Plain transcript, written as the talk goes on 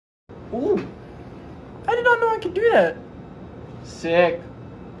Ooh. I did not know I could do that. Sick.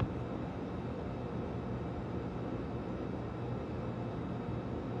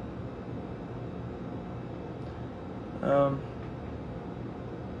 I'm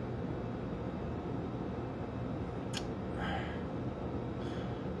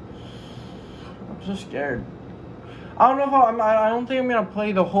so scared. I don't know if I don't think I'm gonna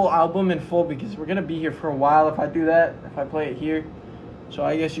play the whole album in full because we're gonna be here for a while if I do that. If I play it here, so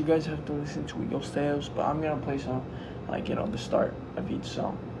I guess you guys have to listen to it yourselves. But I'm gonna play some, like, you know, the start of each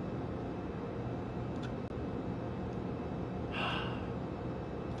song.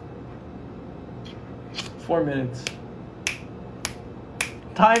 Four minutes.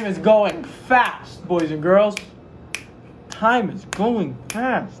 Time is going fast, boys and girls. Time is going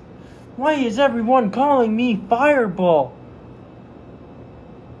fast. Why is everyone calling me Fireball?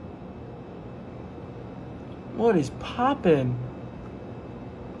 What is poppin'?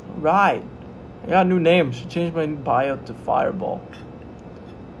 Right. I got a new name. Should change my bio to Fireball.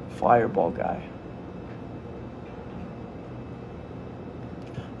 Fireball guy.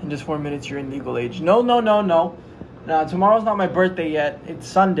 In just 4 minutes, you're in legal age. No. No, tomorrow's not my birthday yet. It's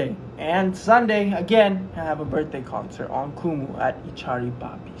Sunday. And Sunday, again, I have a birthday concert on Kumu at Ichari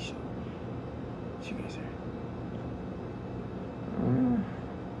Papi. So, see you guys there.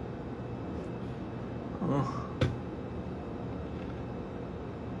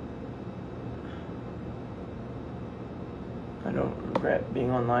 I don't regret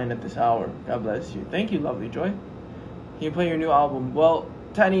being online at this hour. God bless you. Thank you, Lovely Joy. Can you play your new album? Well,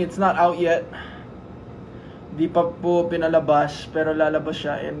 Tani, it's not out yet. Di pa po pinalabas, pero lalabas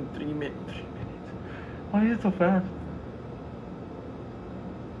siya in 3 minutes. Why is it so fast?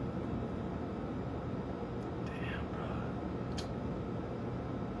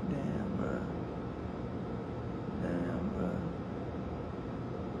 Damn, bro.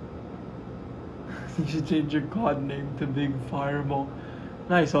 You should change your COD name to Big Fireball.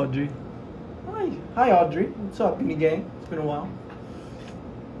 Nice, Audrey. Hi, Audrey. What's up, Mini Gang? It's been a while.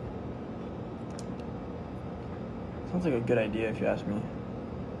 Sounds like a good idea if you ask me.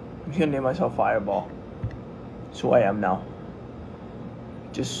 I'm just gonna name myself Fireball. That's who I am now.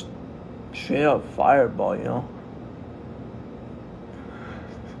 Just straight up Fireball, you know?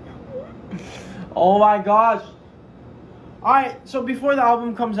 Oh my gosh! Alright, so before the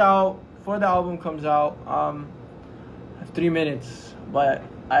album comes out, I have 3 minutes. But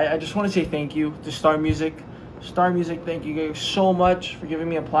I just want to say thank you to Star Music. Star Music, thank you guys so much for giving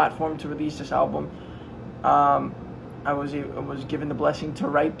me a platform to release this album. I was given the blessing to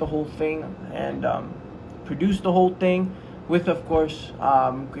write the whole thing and produce the whole thing with, of course,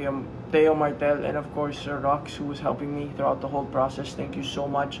 Theo Martel and, of course, Sir Rox, who was helping me throughout the whole process. Thank you so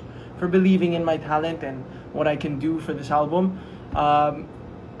much for believing in my talent and what I can do for this album.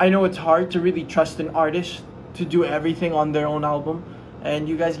 I know it's hard to really trust an artist to do everything on their own album, and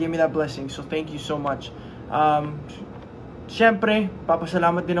you guys gave me that blessing, so thank you so much. Siyempre,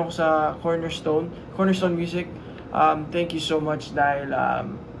 papasalamat din ako sa Cornerstone Music. Thank you so much dahil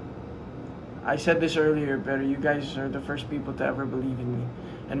I said this earlier, pero you guys are the first people to ever believe in me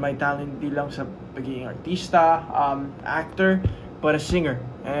and my talent, di lang sa pagiging artista, actor, but a singer.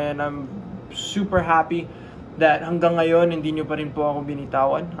 And I'm super happy that hanggang ngayon hindi nyo pa rin po ako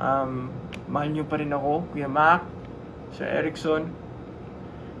binitawan. Mahal nyo pa rin ako, Kuya Mac, Sir Erickson,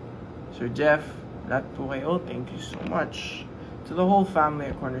 Sir Jeff, lahat po kayo. Thank you so much to the whole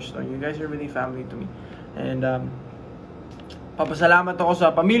family at Cornerstone. You guys are really family to me. And papasalamat ako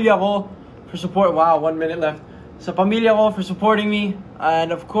sa pamilya ko for support. Wow, 1 minute left. Sa pamilya ko for supporting me,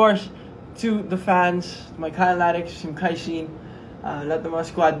 and of course to the fans, my Kailatics, Team Kaisin, lahat ng mga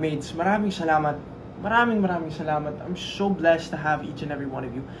squad mates. Maraming salamat. Maraming salamat. I'm so blessed to have each and every one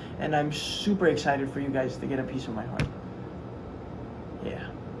of you, and I'm super excited for you guys to get a piece of my heart. Yeah.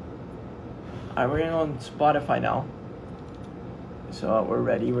 Alright, we're gonna go on Spotify now. So we're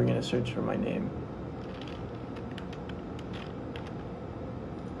ready. We're gonna search for my name.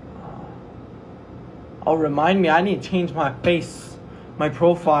 Oh, remind me, I need to change my face, my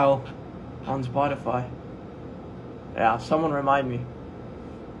profile on Spotify. Yeah, someone remind me.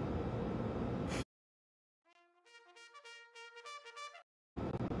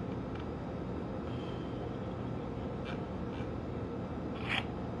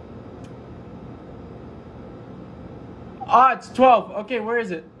 Ah, it's 12. Okay, where is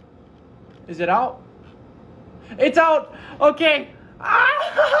it? Is it out? It's out! Okay!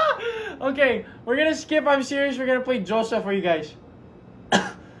 Ah! Okay, we're gonna skip. I'm serious. We're gonna play Joseph for you guys.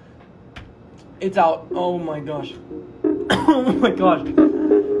 It's out. Oh my gosh. Oh my gosh.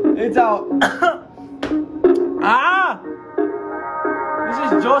 It's out. Ah! This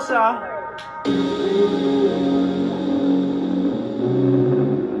is Josa.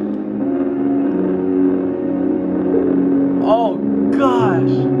 Oh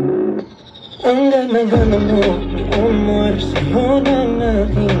gosh. Ang ganda-ganda mo, may amor sa'yo ng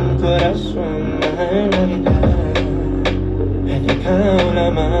aking korason. Mahal na kita, at ikaw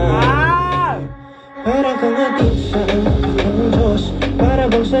naman. Para kang atin sa ang Diyos, para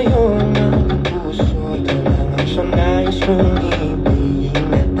bang sa'yo ang puso. Ito lang ang siyang nais kong ibigin,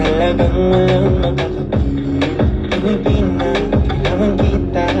 na talagang walang makakapigil. Pilipinas, kailangan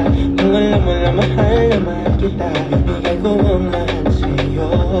kita, kung alam mo na mahal naman kita. Bibigay ko ang lahat sa'yo,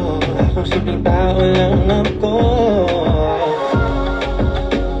 akong simpleng tao lang ako.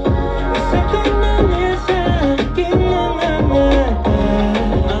 Isa ka naman sa aking mga mata,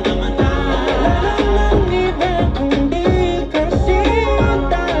 wala namang iba kundi ikaw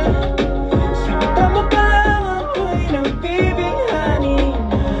sinta. Sa mata mo pa lang ako'y nagbibinghani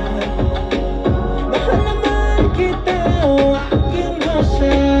na. Mahal naman kita, o aking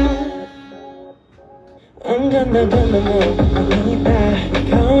Diyosa. Ang ganda-ganda mo, Anita,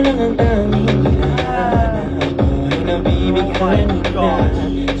 ikaw lang ang tanging hinahanap. Ako'y nabibigyan na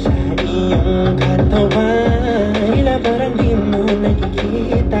sa iyong katawan. Tila parang di mo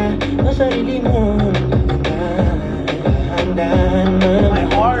nakikita ang sarili mo. Dahan-dahan My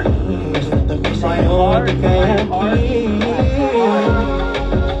heart. Basta ako'y sa'yo at kaya I'm playing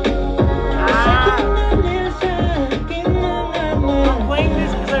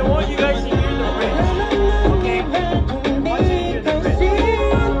this because I want you guys to hear the bridge. Okay?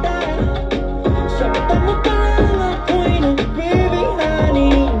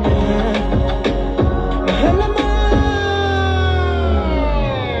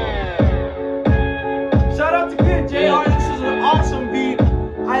 Shout out to Good JR. This is an awesome beat.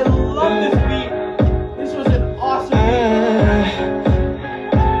 I love this beat. This was an awesome beat.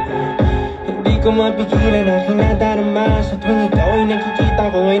 Hindi ko mapigilan aking nadarama. Sa tuwing ikaw ay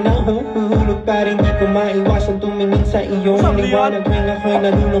nakikita ko ay nahuhulog. Para hindi ko maiwasan tumingin sa iyong liwanag. Tuwing ako'y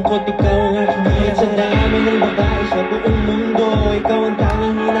nalulungkot, ikaw ang aking hayat. Sa dami ng babae sa buong mundo, ikaw ang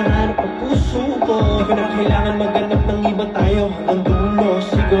tanging hinahanap ang puso ko. Di ko na kailangan maghanap ng iba, tayo hanggang dulo.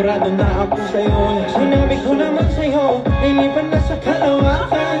 Sigurado na ako sa'yo. Sinabi ko naman sa'yo, ay liban na sa